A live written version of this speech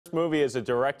movie as a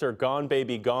director, Gone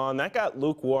Baby Gone, that got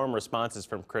lukewarm responses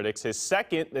from critics. His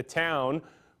second, The Town,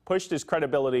 pushed his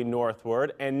credibility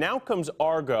northward. And now comes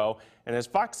Argo. And as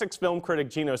Fox 6 film critic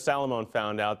Gino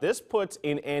found out, this puts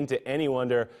an end to any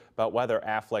wonder about whether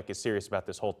Affleck is serious about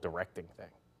this whole directing thing.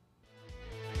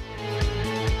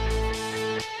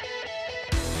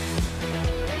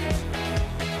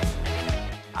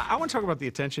 I want to talk about the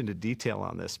attention to detail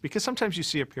on this, because sometimes you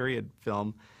see a period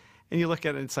film and you look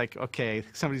at it and it's like, okay,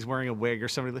 somebody's wearing a wig or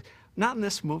somebody. Not in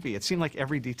this movie. It seemed like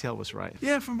every detail was right.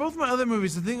 Yeah, from both my other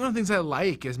movies, one of the things I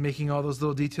like is making all those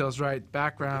little details right.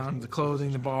 Background, the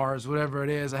clothing, the bars, whatever it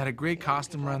is. I had a great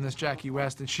costume around this, Jackie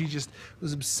West, and she just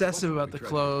was obsessive about the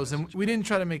clothes. And we didn't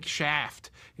try to make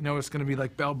Shaft. You know, it's going to be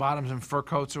like bell bottoms and fur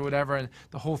coats or whatever, and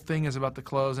the whole thing is about the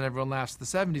clothes and everyone laughs at the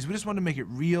 70s. We just wanted to make it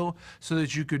real so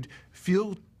that you could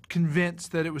feel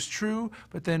convinced that it was true,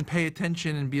 but then pay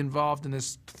attention and be involved in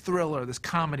this thriller, this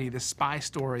comedy, this spy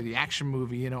story, the action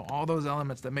movie, you know, all those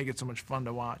elements that make it so much fun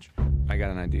to watch. I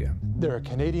got an idea. They're a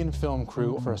Canadian film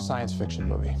crew for a science fiction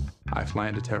movie. I fly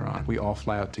into Tehran. We all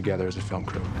fly out together as a film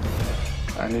crew.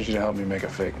 I need you to help me make a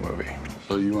fake movie.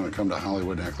 So you want to come to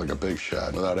Hollywood and act like a big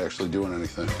shot without actually doing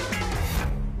anything?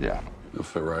 Yeah. You'll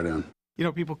fit right in. You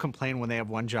know, people complain when they have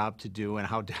one job to do and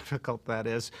how difficult that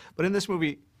is. But in this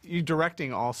movie, you're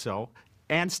directing also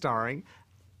and starring.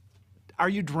 Are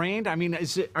you drained? I mean,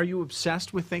 are you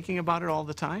obsessed with thinking about it all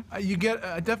the time? I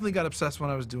definitely got obsessed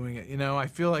when I was doing it. You know, I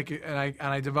feel like, and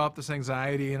I developed this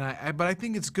anxiety, but I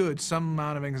think it's good, some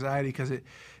amount of anxiety, because it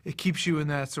keeps you in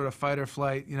that sort of fight or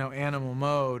flight, you know, animal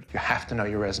mode. You have to know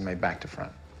your resume back to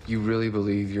front. You really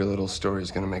believe your little story is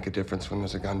going to make a difference when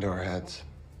there's a gun to our heads?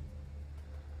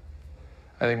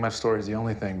 I think my story is the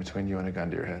only thing between you and a gun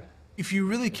to your head. If you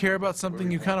really care about something,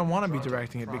 you kind of want to be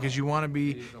directing it, because you want to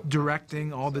be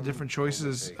directing all the different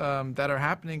choices that are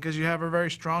happening, because you have a very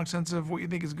strong sense of what you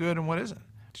think is good and what isn't.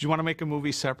 Did you want to make a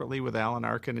movie separately with Alan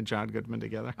Arkin and John Goodman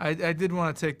together? I did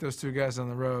want to take those two guys on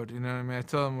the road, you know what I mean? I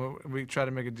told them we try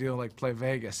to make a deal like play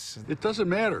Vegas. It doesn't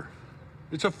matter.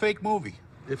 It's a fake movie.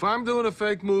 If I'm doing a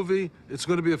fake movie, it's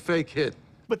going to be a fake hit.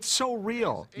 But so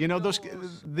real. You know,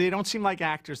 they don't seem like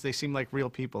actors. They seem like real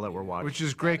people that we're watching. Which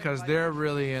is great, because they're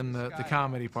really in the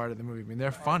comedy part of the movie. I mean,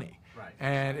 they're funny.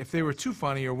 And if they were too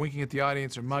funny or winking at the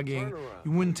audience or mugging,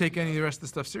 you wouldn't take any of the rest of the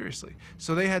stuff seriously.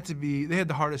 So they had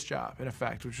the hardest job, in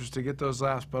effect, which was to get those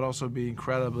laughs, but also be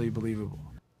incredibly believable.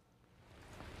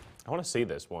 I want to see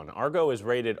this one. Argo is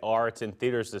rated R. It's in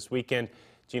theaters this weekend.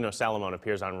 Gino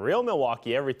appears on Real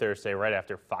Milwaukee every Thursday right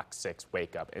after Fox 6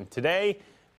 Wake Up. And today,